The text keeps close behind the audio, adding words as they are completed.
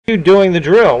You doing the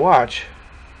drill, watch.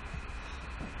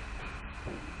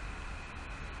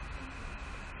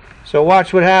 So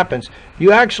watch what happens.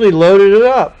 You actually loaded it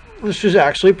up. This was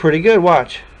actually pretty good,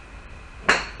 watch.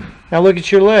 Now look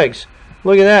at your legs.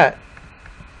 Look at that.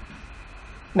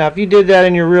 Now if you did that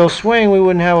in your real swing, we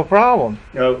wouldn't have a problem.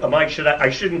 No, I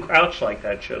shouldn't crouch like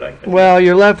that, should I? Well,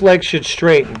 your left leg should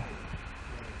straighten.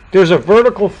 There's a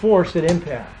vertical force at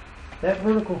impact. That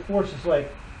vertical force is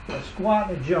like a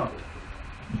squat and a jump.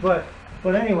 But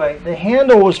anyway, the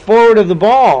handle was forward of the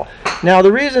ball. Now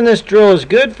the reason this drill is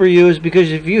good for you is because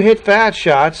if you hit fat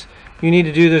shots, you need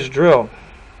to do this drill.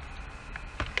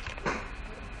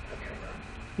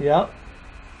 Yep.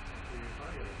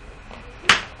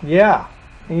 Yeah.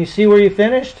 And you see where you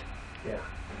finished? Yeah.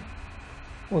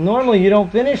 Well, normally you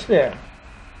don't finish there.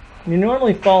 You're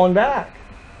normally falling back.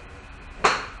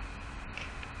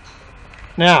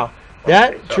 Now,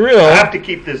 that drill... I have to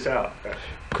keep this out.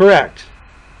 Correct.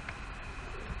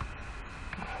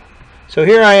 So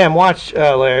here I am. Watch,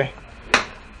 Larry.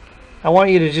 I want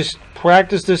you to just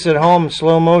practice this at home in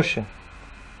slow motion.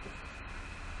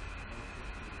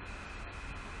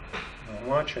 I'm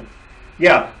watching.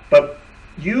 Yeah, but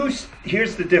here's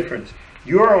the difference.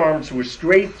 Your arms were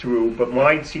straight through, but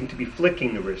mine seem to be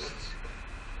flicking the wrists.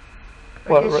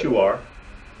 I guess you are.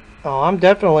 Oh, I'm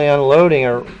definitely unloading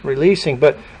or releasing,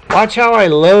 but watch how I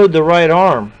load the right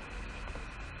arm.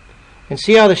 And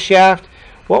see how the shaft,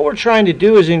 what we're trying to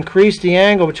do is increase the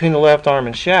angle between the left arm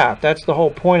and shaft. That's the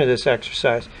whole point of this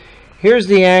exercise. Here's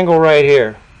the angle right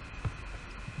here.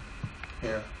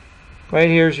 Yeah. Right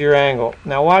here's your angle.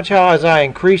 Now watch how as I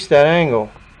increase that angle.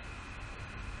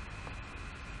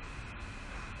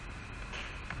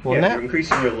 Well, yeah, you're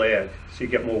increasing your lag, so you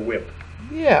get more whip.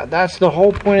 Yeah, that's the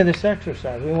whole point of this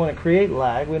exercise. We want to create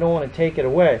lag. We don't want to take it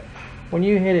away. When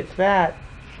you hit it fat,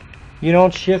 you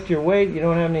don't shift your weight. You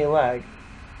don't have any lag.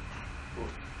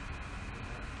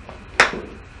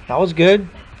 That was good.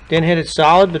 Didn't hit it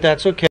solid, but that's okay.